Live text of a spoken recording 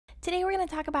Today we're going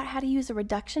to talk about how to use a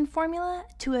reduction formula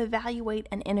to evaluate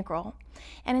an integral.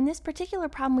 And in this particular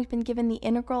problem, we've been given the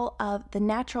integral of the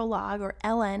natural log, or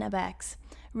ln of x,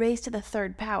 raised to the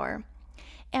third power.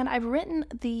 And I've written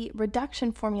the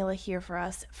reduction formula here for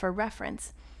us for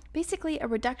reference. Basically, a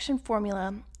reduction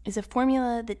formula is a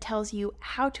formula that tells you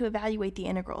how to evaluate the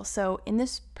integral. So in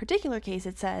this particular case,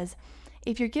 it says,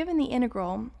 if you're given the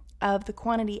integral of the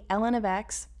quantity ln of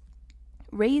x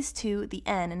raised to the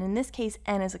n, and in this case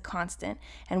n is a constant,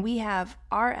 and we have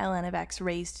our ln of x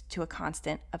raised to a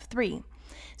constant of 3.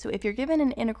 So if you're given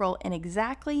an integral in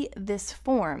exactly this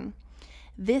form,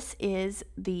 this is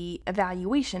the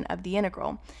evaluation of the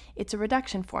integral. It's a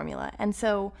reduction formula, and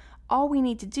so all we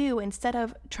need to do, instead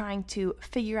of trying to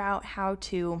figure out how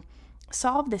to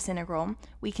solve this integral,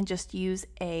 we can just use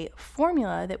a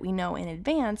formula that we know in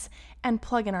advance and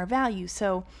plug in our value.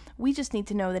 So we just need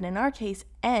to know that in our case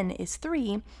n is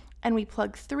 3, and we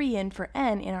plug 3 in for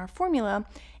n in our formula,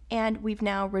 and we've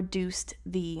now reduced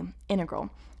the integral.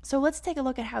 So let's take a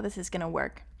look at how this is going to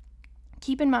work.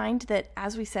 Keep in mind that,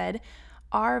 as we said,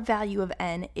 our value of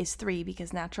n is 3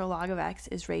 because natural log of x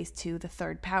is raised to the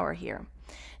third power here.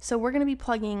 So we're going to be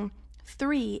plugging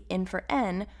 3 in for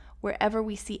n wherever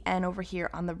we see n over here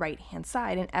on the right hand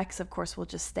side, and x of course will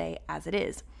just stay as it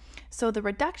is. So the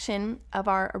reduction of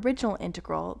our original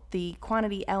integral, the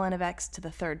quantity ln of x to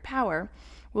the third power,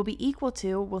 will be equal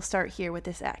to, we'll start here with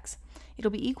this x,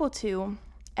 it'll be equal to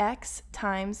x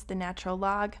times the natural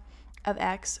log of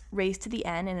x raised to the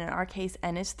n, and in our case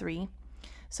n is 3,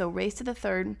 so raised to the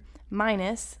third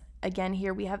minus, again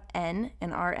here we have n,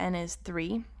 and our n is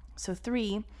 3, so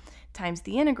 3 times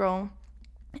the integral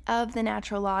of the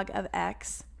natural log of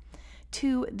x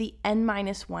to the n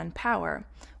minus 1 power.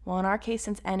 Well, in our case,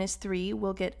 since n is 3,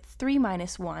 we'll get 3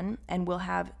 minus 1, and we'll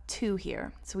have 2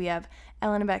 here. So we have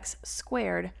ln of x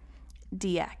squared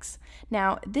dx.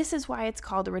 Now, this is why it's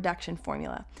called a reduction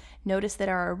formula. Notice that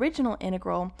our original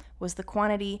integral was the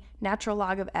quantity natural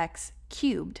log of x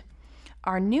cubed.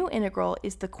 Our new integral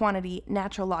is the quantity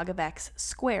natural log of x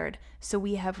squared. So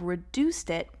we have reduced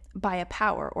it by a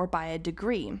power, or by a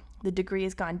degree. The degree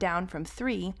has gone down from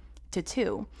 3 to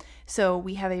 2. So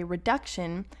we have a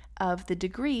reduction of the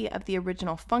degree of the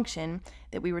original function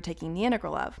that we were taking the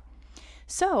integral of.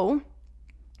 So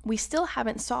we still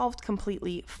haven't solved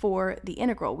completely for the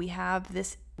integral. We have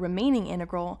this remaining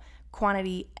integral,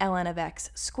 quantity ln of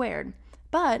x squared.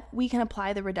 But we can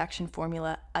apply the reduction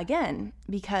formula again,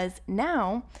 because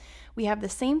now we have the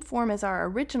same form as our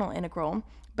original integral,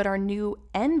 but our new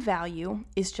n value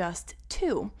is just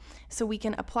 2. So we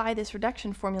can apply this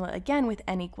reduction formula again with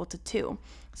n equal to 2.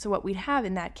 So what we'd have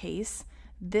in that case,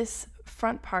 this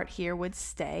front part here would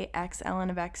stay, x ln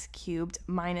of x cubed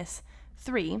minus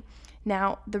 3.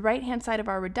 Now, the right-hand side of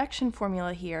our reduction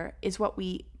formula here is what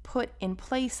we put in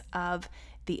place of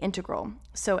the integral.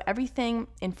 So everything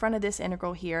in front of this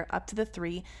integral here up to the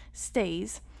 3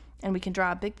 stays, and we can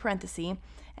draw a big parenthesis,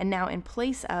 and now in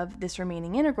place of this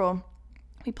remaining integral,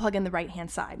 we plug in the right-hand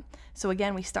side. So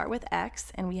again, we start with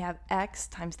x, and we have x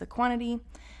times the quantity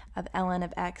of ln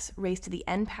of x raised to the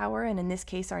n power, and in this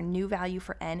case, our new value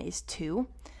for n is 2.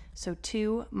 So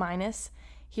 2 minus,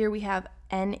 here we have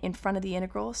n in front of the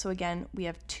integral, so again, we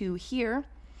have 2 here,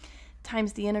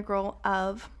 times the integral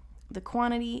of the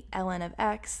quantity ln of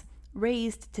x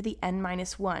raised to the n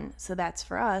minus 1. So that's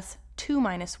for us 2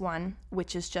 minus 1,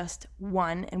 which is just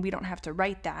 1, and we don't have to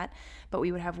write that, but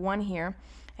we would have 1 here,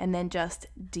 and then just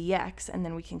dx, and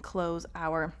then we can close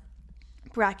our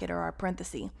bracket or our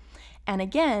parenthesis. And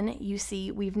again, you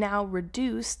see we've now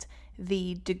reduced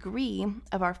the degree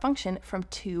of our function from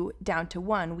 2 down to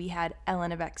 1. We had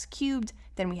ln of x cubed,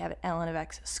 then we have ln of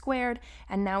x squared,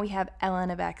 and now we have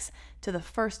ln of x to the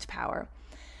first power.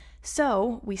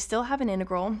 So we still have an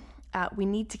integral. We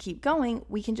need to keep going.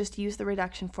 We can just use the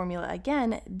reduction formula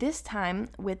again, this time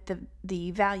with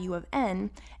the value of n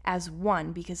as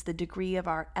 1, because the degree of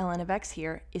our ln of x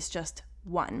here is just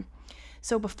 1.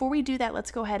 So before we do that,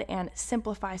 let's go ahead and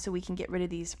simplify so we can get rid of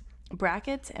these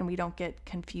brackets and we don't get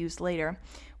confused later.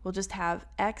 We'll just have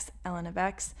x ln of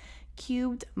x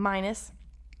cubed minus,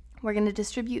 we're going to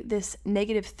distribute this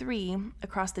negative 3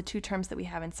 across the two terms that we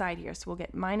have inside here. So we'll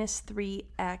get minus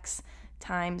 3x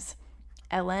times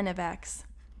ln of x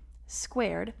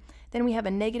squared. Then we have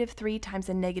a negative 3 times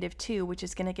a negative 2, which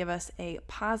is going to give us a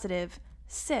positive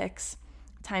 6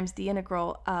 times the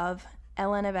integral of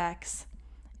ln of x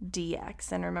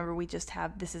dx. And remember, we just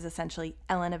have, this is essentially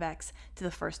ln of x to the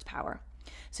first power.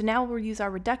 So now we'll use our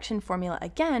reduction formula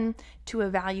again to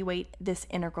evaluate this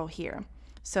integral here.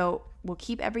 So we'll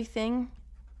keep everything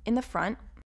in the front.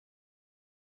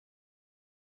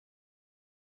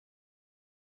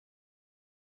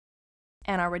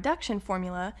 And our reduction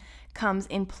formula comes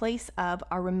in place of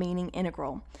our remaining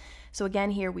integral. So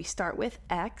again, here we start with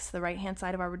x, the right-hand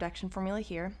side of our reduction formula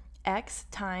here, x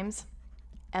times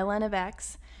ln of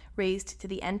x raised to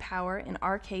the n power. In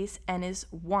our case, n is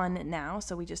 1 now,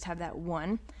 so we just have that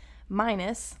 1,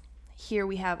 minus, here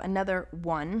we have another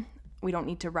 1. We don't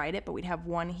need to write it, but we'd have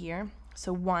 1 here.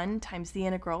 So 1 times the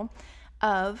integral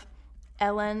of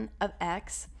ln of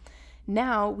x.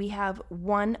 Now we have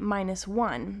 1 minus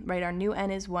 1, right? Our new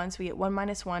n is 1, so we get 1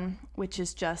 minus 1, which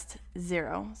is just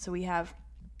 0. So we have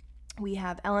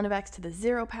ln of x to the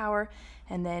 0 power,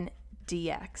 and then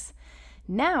dx.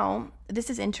 Now, this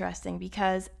is interesting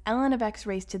because ln of x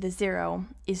raised to the 0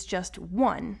 is just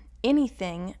 1.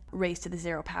 Anything raised to the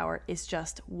 0 power is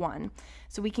just 1.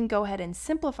 So we can go ahead and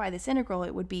simplify this integral.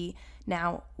 It would be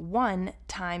now 1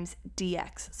 times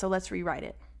dx. So let's rewrite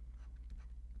it.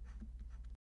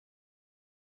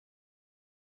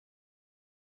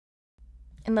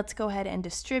 And let's go ahead and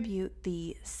distribute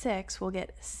the 6. We'll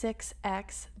get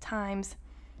 6x times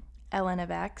ln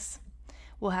of x.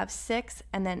 We'll have 6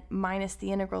 and then minus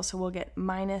the integral, so we'll get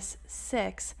minus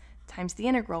 6 times the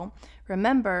integral.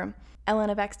 Remember,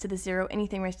 ln of x to the 0,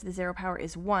 anything raised to the 0 power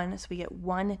is 1, so we get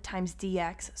 1 times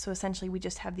dx. So essentially we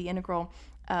just have the integral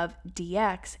of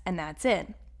dx, and that's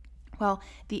it. Well,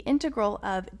 the integral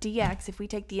of dx, if we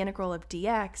take the integral of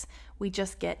dx, we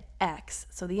just get x.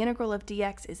 So the integral of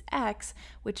dx is x,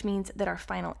 which means that our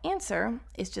final answer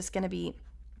is just going to be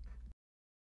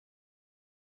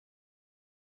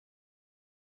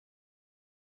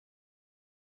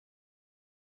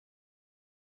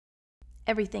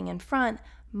everything in front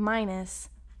minus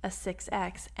a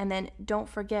 6x. And then don't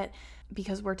forget,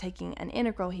 because we're taking an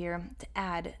integral here, to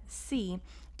add c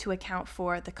to account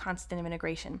for the constant of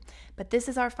integration. But this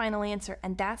is our final answer,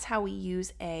 and that's how we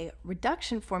use a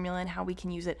reduction formula and how we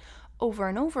can use it over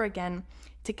and over again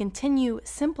to continue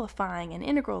simplifying an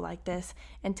integral like this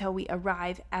until we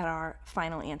arrive at our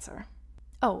final answer.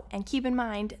 Oh, and keep in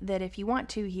mind that if you want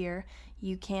to here,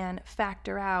 you can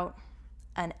factor out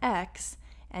an x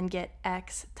and get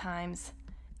x times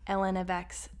ln of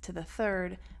x to the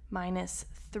third minus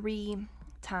 3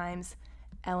 times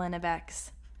ln of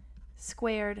x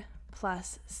squared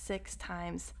plus 6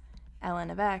 times ln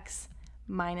of x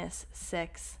minus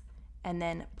 6 and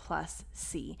then plus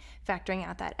c. Factoring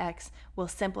out that x will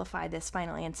simplify this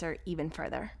final answer even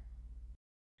further.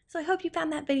 So I hope you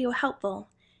found that video helpful.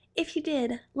 If you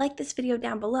did, like this video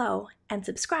down below and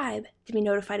subscribe to be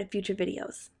notified of future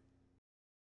videos.